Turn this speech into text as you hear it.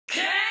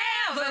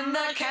Alvin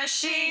the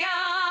Cashier,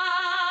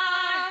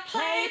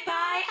 played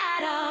by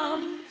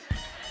Adam.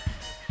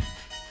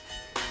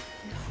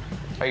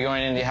 Are you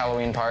going to any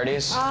Halloween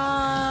parties?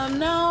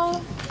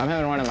 No. I'm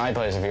having one at my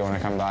place if you want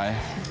to come by.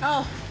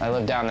 Oh. I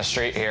live down the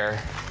street here.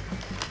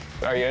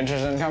 Are you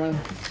interested in coming?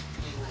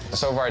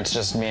 So far it's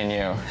just me and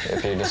you,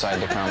 if you decide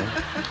to come.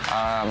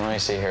 Let me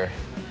see here.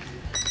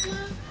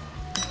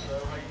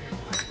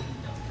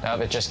 Oh,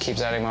 it just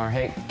keeps adding more.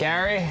 Hey,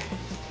 Gary?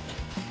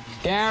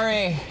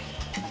 Gary?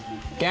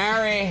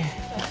 Gary?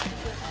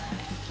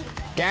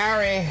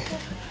 Gary?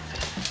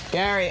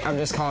 Gary? I'm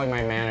just calling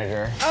my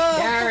manager. Oh.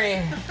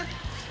 Gary?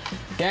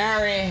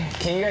 Gary?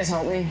 Can you guys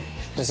help me?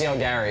 Just yell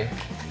Gary.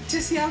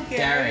 Just yell Gary.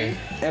 Gary.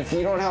 If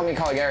you don't help me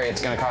call Gary, it's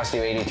gonna cost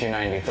you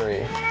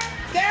 $82.93.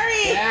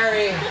 Gary!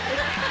 Gary!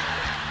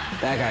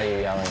 That guy you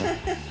yelling.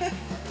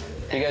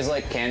 Do you guys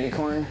like candy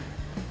corn?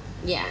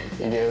 Yeah.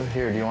 You do?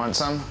 Here, do you want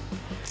some?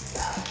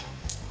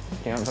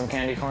 Do you want some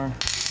candy corn?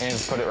 You can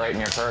just put it right in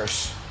your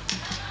purse.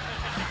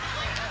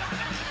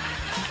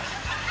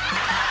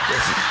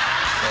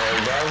 There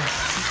you go.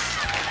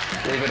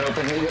 Leave it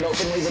open, leave it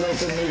open, leave it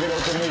open, leave it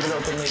open, leave it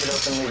open, leave it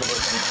open, leave it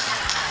open.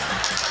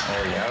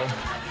 There you go.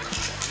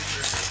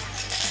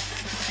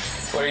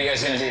 What are you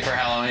guys gonna be for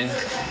Halloween?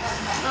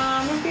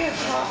 I'm gonna be a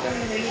cop and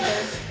a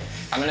leader.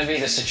 I'm gonna be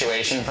the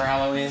situation for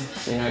Halloween.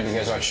 You know, do you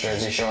guys watch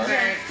Jersey Shore?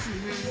 Yeah.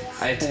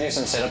 I have to do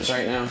some sit-ups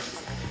right now.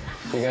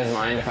 Do you guys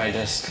mind if I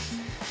just...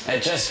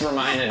 It just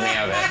reminded me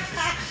of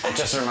it. It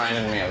just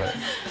reminded me of it.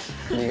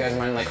 Do you guys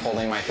mind like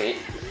holding my feet?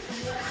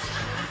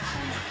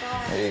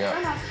 There you go.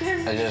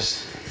 I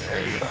just...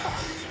 There you go.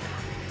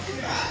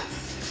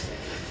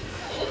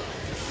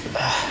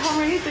 How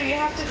many do you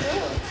have to do?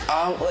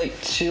 Like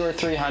 200 or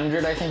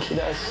 300, I think he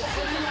does.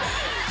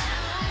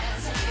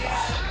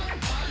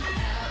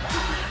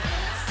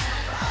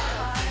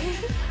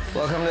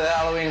 Welcome to the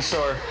Halloween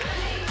store.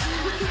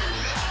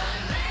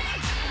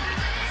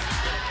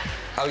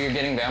 Oh, you're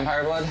getting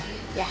vampire blood?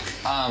 Yeah.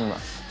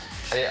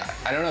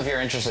 I don't know if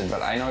you're interested,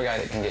 but I know a guy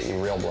that can get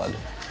you real blood.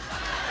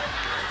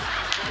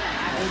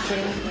 Are you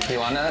kidding me? Do you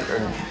want that, or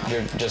do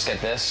you just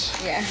get this?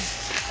 Yeah.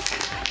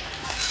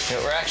 Yeah,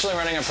 we're actually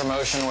running a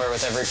promotion where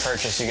with every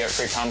purchase you get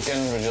free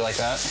pumpkin. Would you like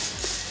that?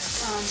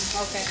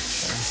 Okay.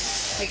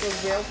 Like a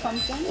real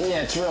pumpkin?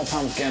 Yeah, it's real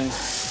pumpkin.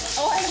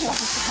 Oh, I want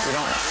that. You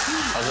don't?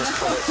 I'll just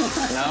put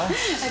it. No?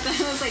 I thought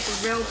it was like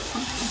real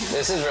pumpkin.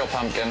 This is real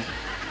pumpkin.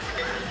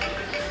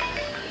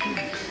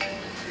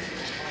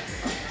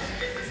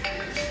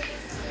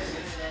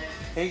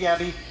 Hey,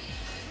 Gabby.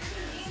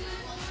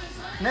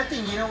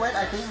 Nothing, you know what?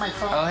 I think my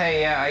phone... Oh,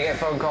 hey, yeah, I get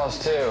phone calls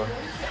too.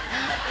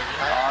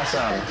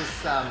 Awesome. I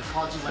just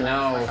called you when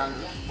I was like, on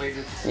the way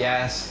to...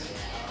 Yes.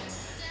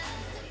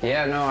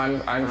 Yeah, no,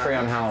 I'm free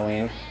on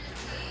Halloween.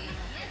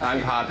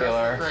 I'm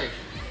popular. Great.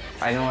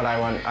 I know what I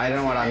want. I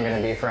know what I'm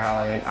gonna be for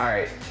Halloween. All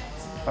right.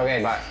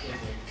 Okay, bye.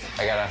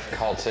 I got a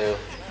call too.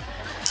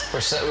 We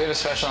have a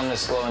special on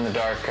this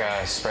glow-in-the-dark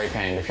spray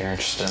paint if you're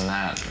interested in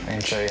that. I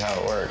can show you how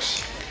it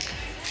works.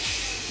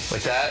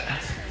 Like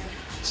that.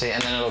 See,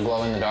 and then it'll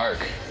glow in the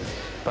dark.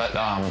 But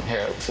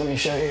here, let me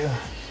show you.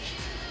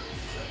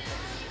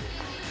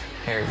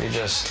 Here, if you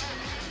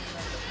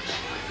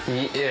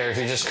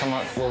just come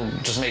up, we'll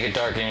just make it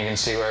dark and you can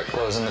see where it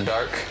glows in the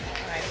dark.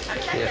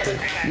 You have to,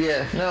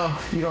 yeah, no,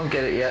 you don't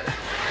get it yet.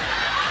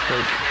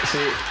 Like, see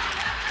it?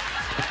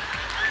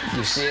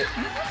 You see it?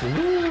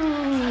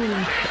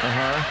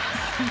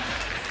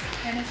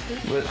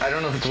 But I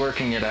don't know if it's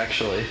working yet,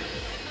 actually.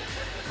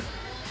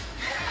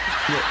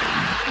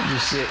 Yeah, you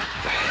see it?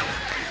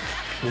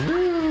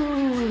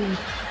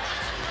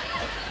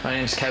 My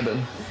name's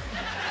Kevin.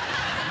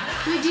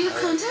 We do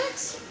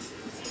contacts?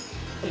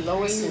 The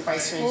lowest in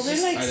price range. Well,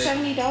 they're like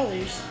 $70.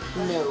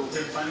 No.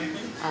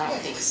 I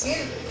don't think so.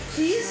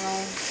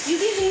 Please? You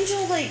gave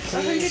Angel like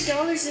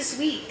 $100 this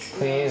week.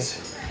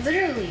 Please.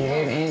 Literally. You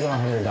gave Angel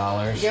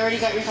 $100. You already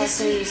got your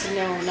costume. You said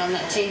no, I'm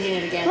not changing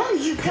it again. Mom,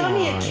 you got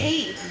me a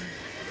cape.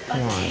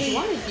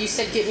 You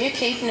said get me a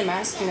cape and a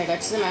mask, and I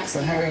got you the mask.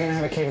 But how are we gonna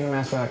have a cape and a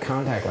mask without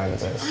contact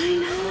lenses? I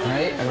know.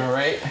 Right? Am I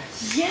right?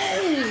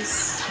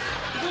 Yes.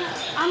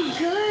 I'm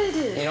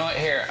good. You know what?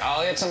 Here,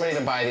 I'll get somebody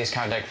to buy these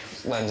contact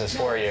lenses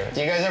for you.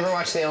 Do you guys ever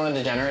watch The Ellen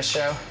DeGeneres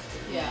Show?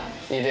 Yeah.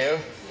 You do?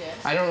 Yeah.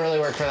 I don't really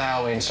work for the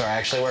Halloween store. I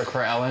actually work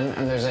for Ellen,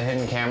 and there's a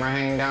hidden camera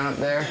hanging down up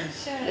there.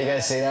 You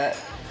guys see that?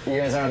 You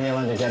guys are on The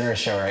Ellen DeGeneres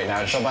Show right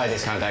now. She'll buy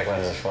these contact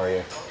lenses for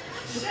you.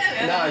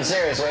 No, I'm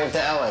serious. Wave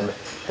to Ellen.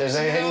 There's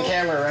a hidden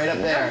camera right up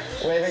there.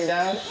 Waving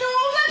down? No,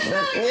 that's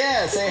not.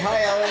 Yeah, say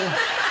hi, Ellen.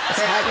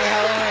 Say happy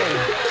Halloween.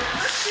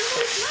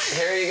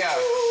 Here you go.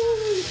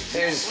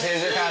 Here's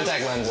your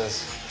contact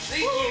lenses.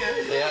 Thank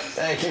you. Yep,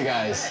 thank you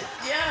guys.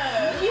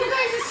 Yeah. You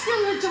guys are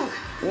still a joke.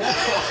 No.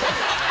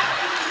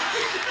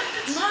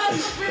 Mom,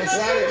 It's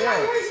not a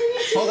joke.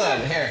 Hold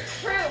on, here.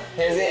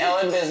 Here's the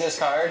Ellen business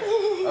card.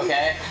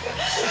 Okay.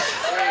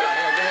 Here,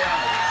 give me a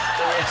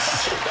hug.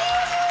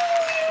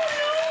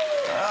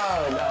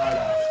 Oh, no.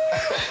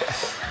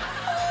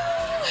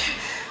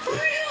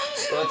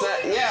 What's that?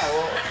 Yeah,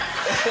 well.